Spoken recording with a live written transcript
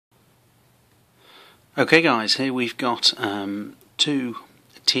Okay guys, here we've got two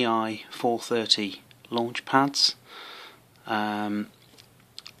TI430 Launchpads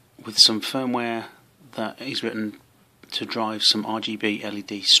with some firmware that is written to drive some RGB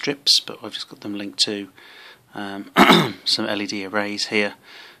LED strips, but I've just got them linked to some LED arrays here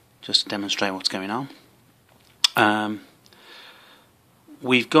just to demonstrate what's going on.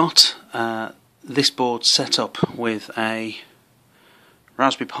 We've got this board set up with a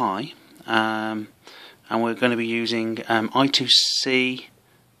Raspberry Pi, and we're going to be using I2C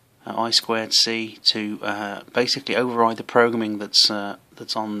I2C to basically override the programming that's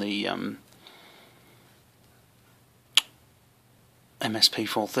on the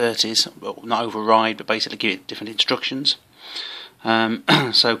MSP430s. Well, not override, but basically give it different instructions.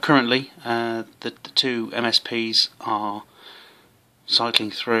 So currently the two MSPs are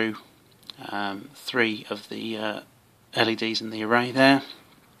cycling through 3 of the LEDs in the array there.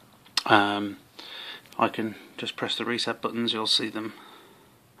 I can just press the reset buttons, you'll see them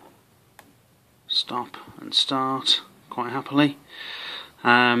stop and start quite happily.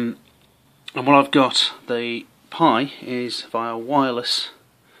 And what I've got, the Pi is via wireless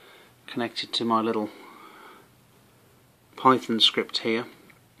connected to my little Python script here,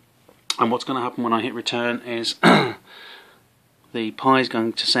 and what's going to happen when I hit return is the Pi is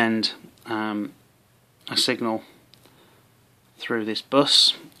going to send a signal through this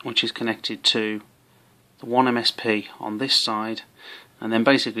bus, which is connected to the one MSP on this side, and then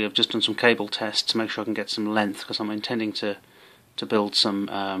basically I've just done some cable tests to make sure I can get some length, because I'm intending to build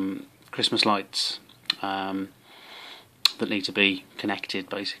some Christmas lights that need to be connected.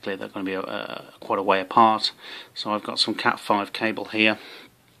 Basically they're going to be quite a way apart, so I've got some Cat5 cable here,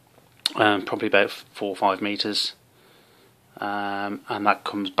 probably about 4 or 5 meters, and that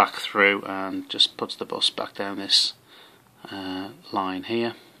comes back through and just puts the bus back down this line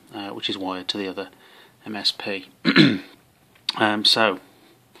here, which is wired to the other MSP. So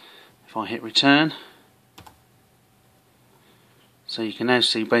if I hit return, so you can now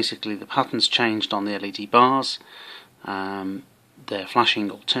see basically the pattern's changed on the LED bars. They're flashing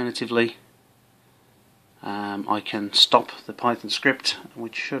alternatively. I can stop the Python script,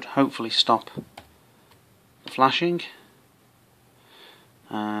 which should hopefully stop the flashing.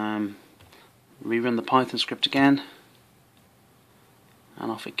 Rerun the Python script again,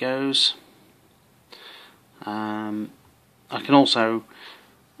 and off it goes. I can also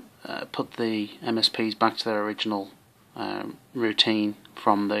put the MSPs back to their original routine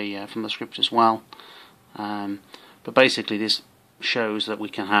from the script as well. But basically this shows that we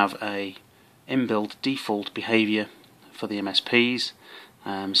can have a inbuilt default behavior for the MSPs,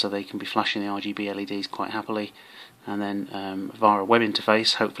 so they can be flashing the RGB LEDs quite happily, and then via a web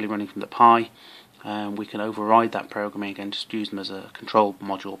interface, hopefully running from the Pi, we can override that programming and just use them as a control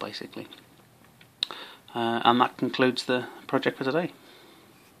module basically. And that concludes the project for today.